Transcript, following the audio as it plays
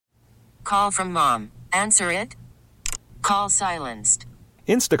Call from mom. Answer it. Call silenced.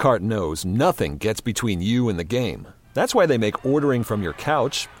 Instacart knows nothing gets between you and the game. That's why they make ordering from your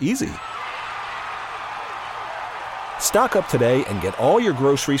couch easy. Stock up today and get all your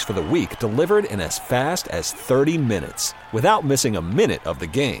groceries for the week delivered in as fast as 30 minutes without missing a minute of the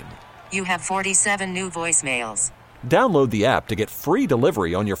game. You have 47 new voicemails. Download the app to get free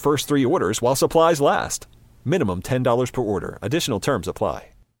delivery on your first 3 orders while supplies last. Minimum $10 per order. Additional terms apply.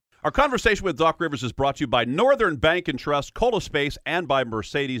 Our conversation with Doc Rivers is brought to you by Northern Bank and Trust, Colaspace, and by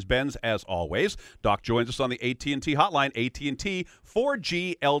Mercedes-Benz, as always. Doc joins us on the AT&T hotline, AT&T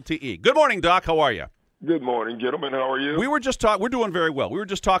 4G LTE. Good morning, Doc. How are you? Good morning, gentlemen. How are you? We're doing very well. We were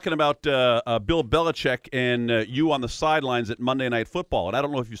just talking about Bill Belichick and you on the sidelines at Monday Night Football. And I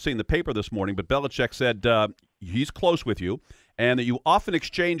don't know if you've seen the paper this morning, but Belichick said he's close with you and that you often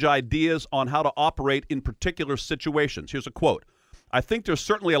exchange ideas on how to operate in particular situations. Here's a quote. I think there's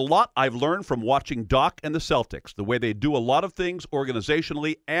certainly a lot I've learned from watching Doc and the Celtics, the way they do a lot of things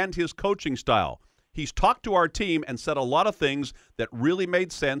organizationally and his coaching style. He's talked to our team and said a lot of things that really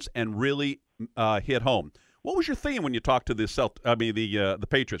made sense and really hit home. What was your theme when you talked to the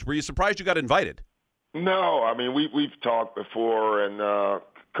Patriots? Were you surprised you got invited? No, I mean we've talked before, and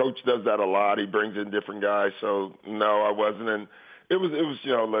Coach does that a lot. He brings in different guys, so no, I wasn't. And it was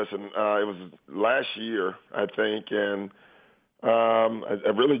listen, it was last year, I think, and I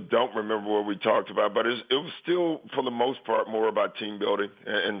really don't remember what we talked about, but it was still, for the most part, more about team building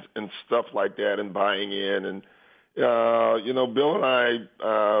and stuff like that and buying in. And, Bill and I,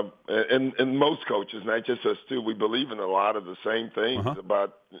 and most coaches, not just us too, we believe in a lot of the same things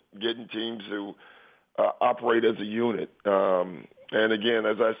about getting teams to operate as a unit. And again,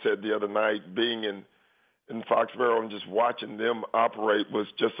 as I said the other night, being in Foxborough and just watching them operate was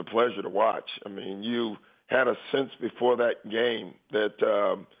just a pleasure to watch. I mean, you had a sense before that game that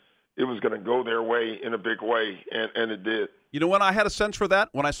it was going to go their way in a big way, and it did. You know when I had a sense for that?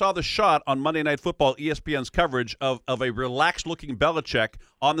 When I saw the shot on Monday Night Football, ESPN's coverage of a relaxed-looking Belichick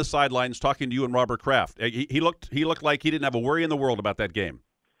on the sidelines talking to you and Robert Kraft. He looked like he didn't have a worry in the world about that game.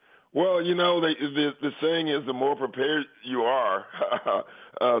 Well, the saying is the more prepared you are,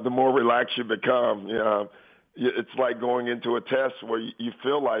 the more relaxed you become. It's like going into a test where you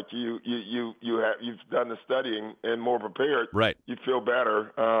feel like you've done the studying and more prepared. Right. You feel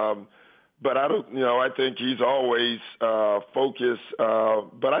better. But I don't. I think he's always focused.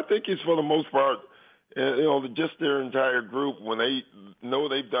 But I think he's, for the most part, just their entire group, when they know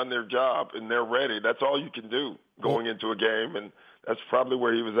they've done their job and they're ready, that's all you can do going into a game, and that's probably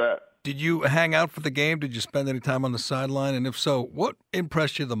where he was at. Did you hang out for the game? Did you spend any time on the sideline? And if so, what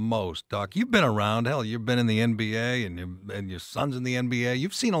impressed you the most, Doc? You've been around. Hell, you've been in the NBA, and your son's in the NBA.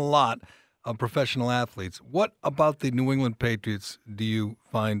 You've seen a lot of professional athletes. What about the New England Patriots do you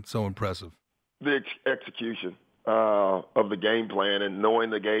find so impressive? The execution of the game plan and knowing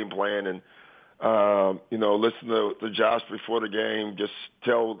the game plan and, listen to Josh before the game, just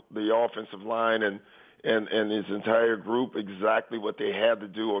tell the offensive line and his entire group exactly what they had to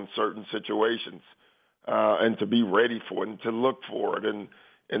do on certain situations, and to be ready for it and to look for it and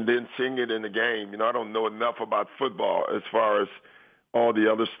then seeing it in the game. I don't know enough about football as far as all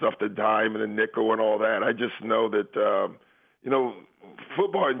the other stuff, the dime and the nickel and all that. I just know that,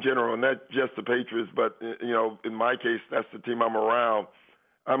 football in general, not just the Patriots, but, in my case, that's the team I'm around.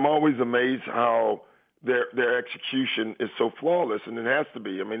 I'm always amazed how their execution is so flawless, and it has to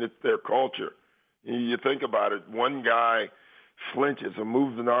be. I mean, it's their culture. You think about it, one guy flinches or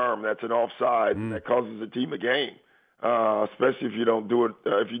moves an arm, that's an offside, and that causes the team a game, especially if you don't do it,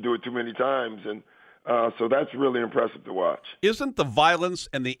 if you do it too many times. And so that's really impressive to watch. Isn't the violence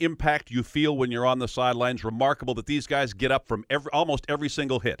and the impact you feel when you're on the sidelines remarkable that these guys get up from almost every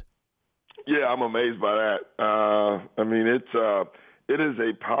single hit? Yeah, I'm amazed by that. It is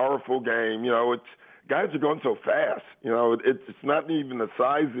a powerful game. Guys are going so fast. It's not even the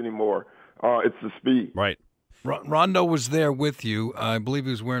size anymore. It's the speed. Right. Rondo was there with you. I believe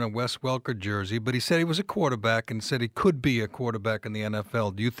he was wearing a Wes Welker jersey, but he said he was a quarterback and said he could be a quarterback in the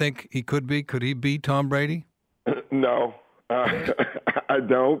NFL. Do you think he could be? Could he be Tom Brady? No, I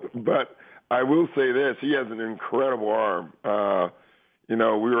don't. But I will say this. He has an incredible arm. We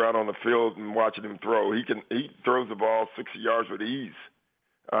were out on the field and watching him throw. He throws the ball 60 yards with ease.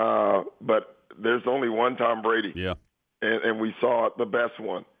 But there's only one Tom Brady. Yeah. And we saw the best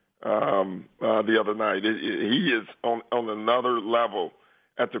one the other night. He is on another level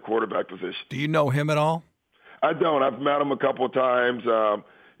at the quarterback position. Do you know him at all? I don't. I've met him a couple of times.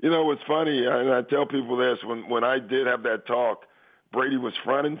 It's funny, and I tell people this, when I did have that talk Brady was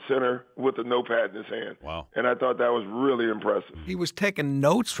front and center with a notepad in his hand. Wow. And I thought that was really impressive. He was taking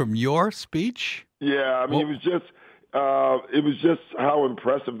notes from your speech? Yeah, I mean, it was just how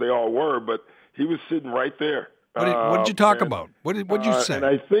impressive they all were, but he was sitting right there. What did you talk about? What did you say? And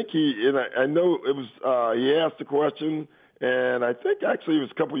I think I know it was, he asked a question, and I think actually it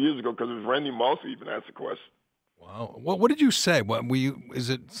was a couple of years ago because it was Randy Moss who even asked the question. Wow. What did you say? Is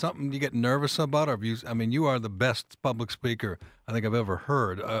it something you get nervous about? Or you are the best public speaker I think I've ever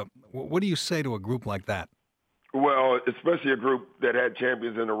heard. What do you say to a group like that? Well, especially a group that had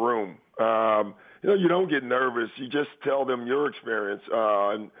champions in the room. You don't get nervous. You just tell them your experience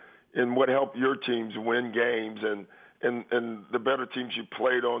and what helped your teams win games and the better teams you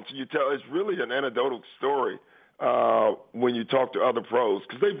played on. So it's really an anecdotal story when you talk to other pros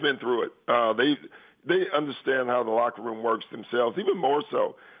because they've been through it. They understand how the locker room works themselves, even more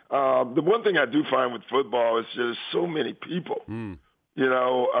so. The one thing I do find with football is there's so many people. We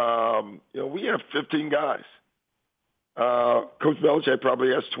have 15 guys. Coach Belichick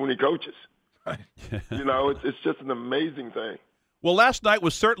probably has 20 coaches. Right. It's just an amazing thing. Well, last night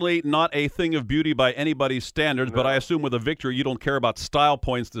was certainly not a thing of beauty by anybody's standards, but I assume with a victory you don't care about style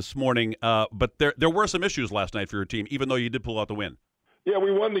points this morning. But there were some issues last night for your team, even though you did pull out the win. Yeah,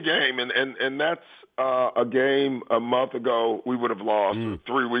 we won the game, and that's a game a month ago we would have lost.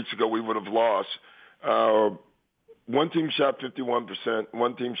 3 weeks ago we would have lost. One team shot 51%,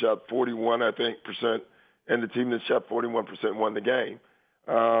 one team shot 41%, I think, and the team that shot 41% won the game.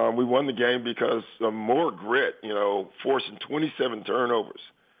 We won the game because of more grit, forcing 27 turnovers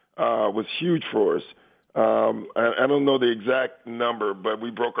was huge for us. I don't know the exact number, but we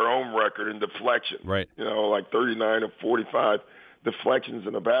broke our own record in deflection. Right. Like 39 or 45 deflections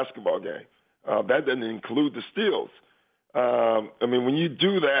in a basketball game. That doesn't include the steals. When you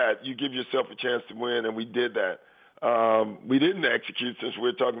do that, you give yourself a chance to win, and we did that. We didn't execute, since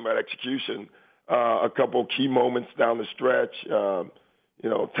we're talking about execution, a couple key moments down the stretch.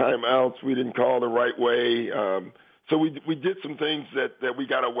 Timeouts we didn't call the right way. So we did some things that we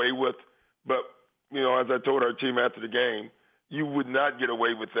got away with. But, as I told our team after the game, you would not get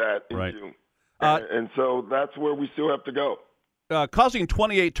away with that in June. And so that's where we still have to go. Causing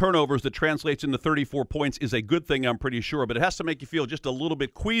 28 turnovers that translates into 34 points is a good thing, I'm pretty sure, but it has to make you feel just a little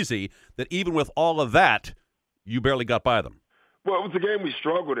bit queasy that even with all of that, you barely got by them. Well, it was a game we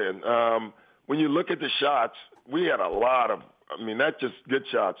struggled in. When you look at the shots, we had a lot of, not just good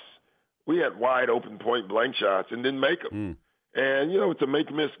shots. We had wide open point blank shots and didn't make them. And, it's a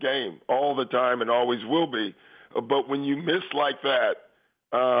make-miss game all the time and always will be. But when you miss like that,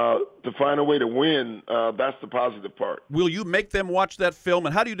 to find a way to win, that's the positive part. Will you make them watch that film?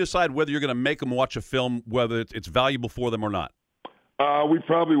 And how do you decide whether you're going to make them watch a film, whether it's valuable for them or not? We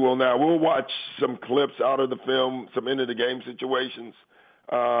probably will now. We'll watch some clips out of the film, some end-of-the-game situations.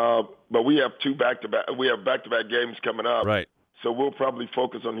 But we have back-to-back games coming up. Right. So we'll probably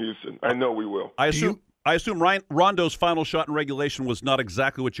focus on Houston. I know we will. I assume Rondo's final shot in regulation was not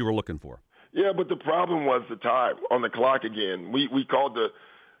exactly what you were looking for. Yeah, but the problem was the time on the clock again. We called the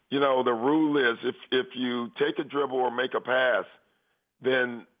rule is if you take a dribble or make a pass,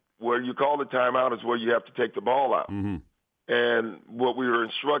 then where you call the timeout is where you have to take the ball out. Mm-hmm. And what we were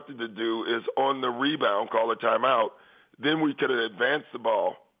instructed to do is on the rebound, call a timeout. Then we could have advanced the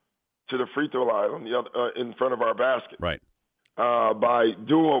ball to the free throw line on the other, in front of our basket. Right. By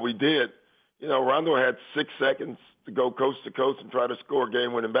doing what we did, Rondo had 6 seconds to go coast to coast and try to score a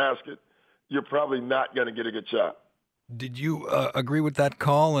game-winning basket. You're probably not going to get a good shot. Did you agree with that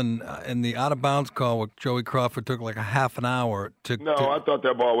call and the out-of-bounds call with Joey Crawford took like a half an hour to? No, I thought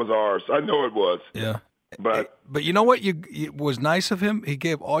that ball was ours. I know it was. Yeah. But you know what? It was nice of him. He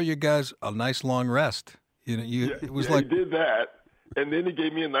gave all you guys a nice long rest. It was like he did that, and then he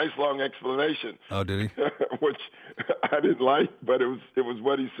gave me a nice long explanation. Oh, did he? Which I didn't like, but it was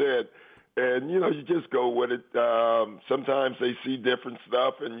what he said. And, you just go with it. Sometimes they see different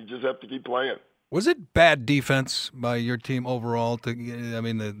stuff, and you just have to keep playing. Was it bad defense by your team overall?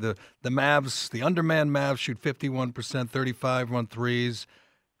 The Mavs, the undermanned Mavs shoot 51%, 35 on threes.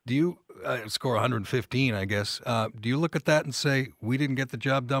 Do you score 115, I guess. Do you look at that and say, we didn't get the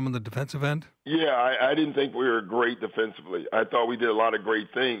job done on the defensive end? Yeah, I didn't think we were great defensively. I thought we did a lot of great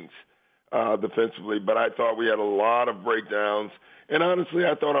things defensively, but I thought we had a lot of breakdowns. And honestly,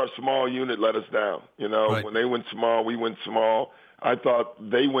 I thought our small unit let us down. Right. When they went small, we went small. I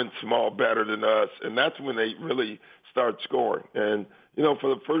thought they went small better than us, and that's when they really started scoring. And,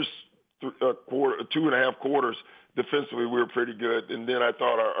 for the first 2.5 quarters, defensively we were pretty good. And then I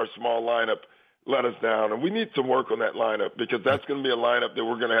thought our small lineup let us down. And we need some work on that lineup because that's going to be a lineup that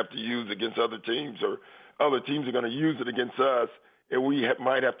we're going to have to use against other teams, or other teams are going to use it against us. and we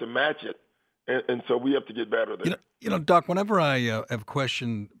might have to match it. And so we have to get better there. You know, Doc, whenever I have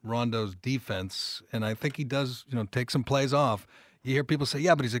questioned Rondo's defense, and I think he does, take some plays off, you hear people say,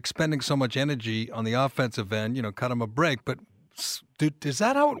 yeah, but he's expending so much energy on the offensive end, cut him a break. But is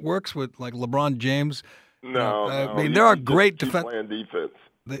that how it works with, like, LeBron James? No. I mean, there are great defense.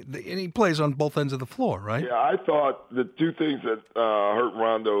 And he plays on both ends of the floor, right? Yeah, I thought the two things that hurt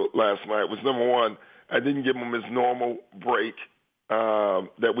Rondo last night was, number one, I didn't give him his normal break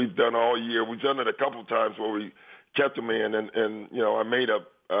that we've done all year. We've done it a couple of times where we kept him in, and I made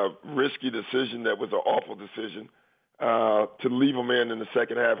a risky decision that was an awful decision to leave him in the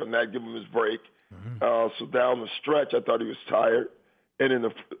second half and not give him his break. Mm-hmm. So down the stretch, I thought he was tired, and in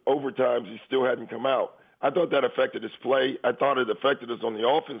the overtimes, he still hadn't come out. I thought that affected his play. I thought it affected us on the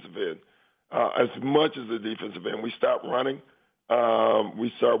offensive end as much as the defensive end. We stopped running.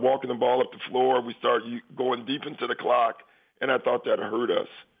 We started walking the ball up the floor. We started going deep into the clock, and I thought that hurt us.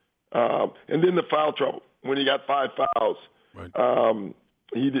 And then the foul trouble. When he got 5 fouls, right.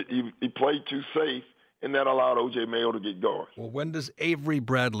 He played too safe, and that allowed O.J. Mayo to get going. Well, when does Avery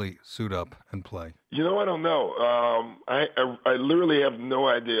Bradley suit up and play? I don't know. I literally have no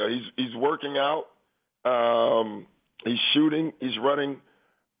idea. He's working out. He's shooting. He's running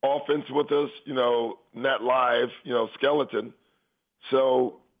offense with us, not live, skeleton.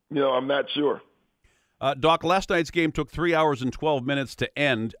 So, I'm not sure. Doc, last night's game took 3 hours and 12 minutes to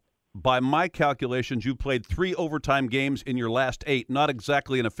end. By my calculations, you played 3 overtime games in your last 8. Not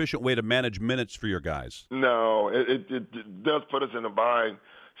exactly an efficient way to manage minutes for your guys. No, it does put us in a bind,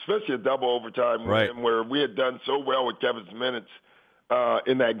 especially a double overtime win, where we had done so well with Kevin's minutes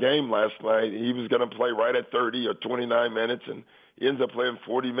in that game last night. He was going to play right at 30 or 29 minutes, and he ends up playing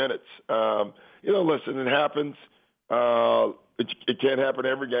 40 minutes. Listen, it happens. It can't happen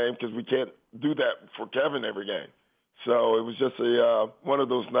every game because we can't do that for Kevin every game. So it was just one of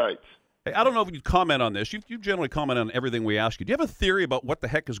those nights. Hey, I don't know if you'd comment on this. You generally comment on everything we ask you. Do you have a theory about what the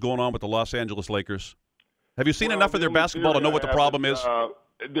heck is going on with the Los Angeles Lakers? Have you seen enough of their basketball to know what the problem is?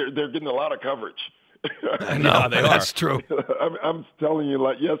 They're getting a lot of coverage. I know, that's true. I'm telling you,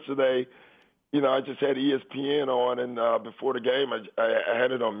 like yesterday, I just had ESPN on, and before the game, I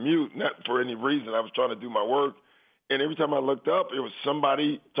had it on mute, not for any reason. I was trying to do my work. And every time I looked up, it was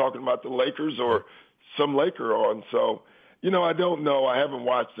somebody talking about the Lakers or some Laker on. So, I don't know. I haven't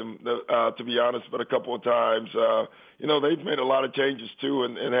watched them, to be honest, but a couple of times. They've made a lot of changes, too,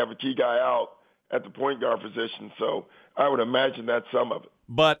 and have a key guy out at the point guard position. So I would imagine that's some of it.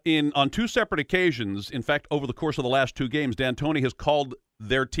 But on 2 separate occasions, in fact, over the course of the last 2 games, D'Antoni has called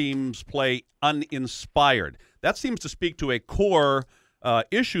their team's play uninspired. That seems to speak to a core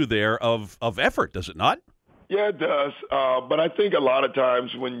issue there of effort, does it not? Yeah, it does. But I think a lot of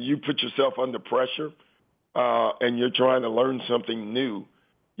times when you put yourself under pressure and you're trying to learn something new,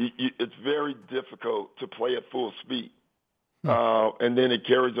 it's very difficult to play at full speed. And then it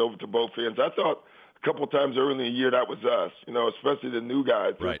carries over to both ends. I thought a couple of times early in the year that was us, especially the new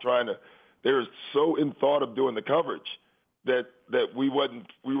guys. They were so in thought of doing the coverage that we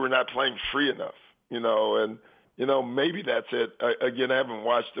were not playing free enough, and maybe that's it. Again, I haven't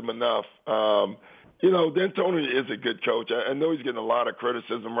watched him enough. D'Antoni is a good coach. I know he's getting a lot of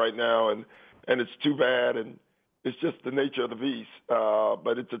criticism right now, and it's too bad, and it's just the nature of the beast.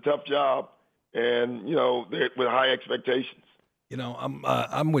 But it's a tough job, and with high expectations.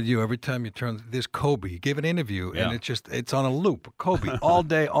 I'm with you every time you turn. There's Kobe. He gave an interview, and it's on a loop. Kobe all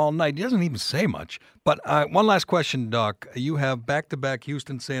day, all night. He doesn't even say much. But one last question, Doc. You have back-to-back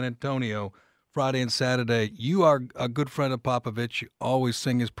Houston, San Antonio, Friday and Saturday. You are a good friend of Popovich. You always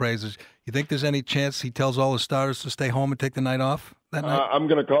sing his praises. You think there's any chance he tells all the starters to stay home and take the night off that night? I'm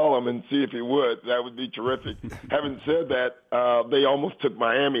going to call him and see if he would. That would be terrific. Having said that, they almost took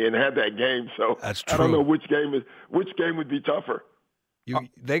Miami and had that game. So that's true. I don't know which game would be tougher.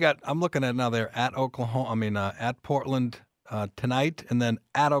 I'm looking at now. They're at Oklahoma. At Portland tonight, and then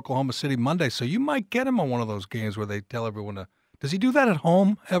at Oklahoma City Monday. So you might get him on one of those games where they tell everyone to. Does he do that at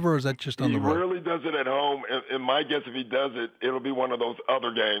home ever, or is that just on the road? He rarely does it at home, and my guess if he does it, it'll be one of those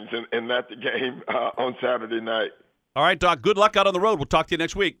other games, and not the game on Saturday night. All right, Doc, good luck out on the road. We'll talk to you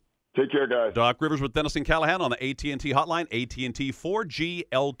next week. Take care, guys. Doc Rivers with Dennis and Callahan on the AT&T hotline, AT&T 4G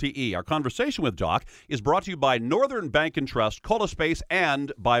LTE. Our conversation with Doc is brought to you by Northern Bank and Trust, Colaspace,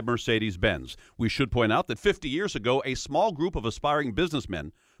 and by Mercedes-Benz. We should point out that 50 years ago, a small group of aspiring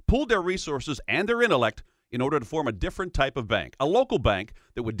businessmen pooled their resources and their intellect in order to form a different type of bank, a local bank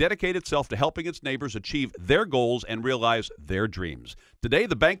that would dedicate itself to helping its neighbors achieve their goals and realize their dreams. Today,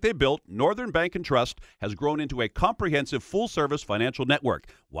 the bank they built, Northern Bank and Trust, has grown into a comprehensive full-service financial network.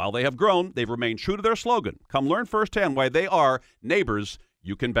 While they have grown, they've remained true to their slogan. Come learn firsthand why they are neighbors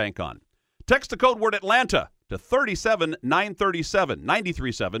you can bank on. Text the code word Atlanta to 37937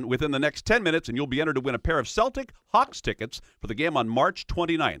 937 within the next 10 minutes, and you'll be entered to win a pair of Celtic Hawks tickets for the game on March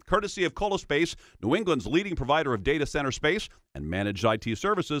 29th, courtesy of Colospace, New England's leading provider of data center space and managed IT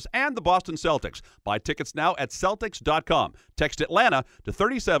services, and the Boston Celtics. Buy tickets now at Celtics.com. Text Atlanta to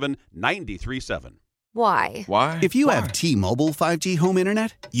 37937. Why? Why? If you have T-Mobile 5G home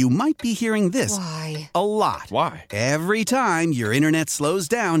internet, you might be hearing this Why? a lot. Why? Every time your internet slows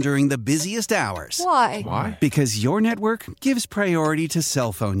down during the busiest hours. Why? Why? Because your network gives priority to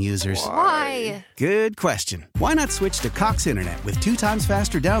cell phone users. Why? Good question. Why not switch to Cox Internet with 2 times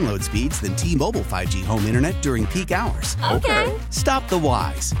faster download speeds than T-Mobile 5G home internet during peak hours? Okay. Stop the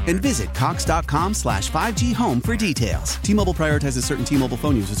whys and visit Cox.com/5G home for details. T-Mobile prioritizes certain T-Mobile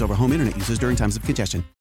phone users over home internet users during times of congestion.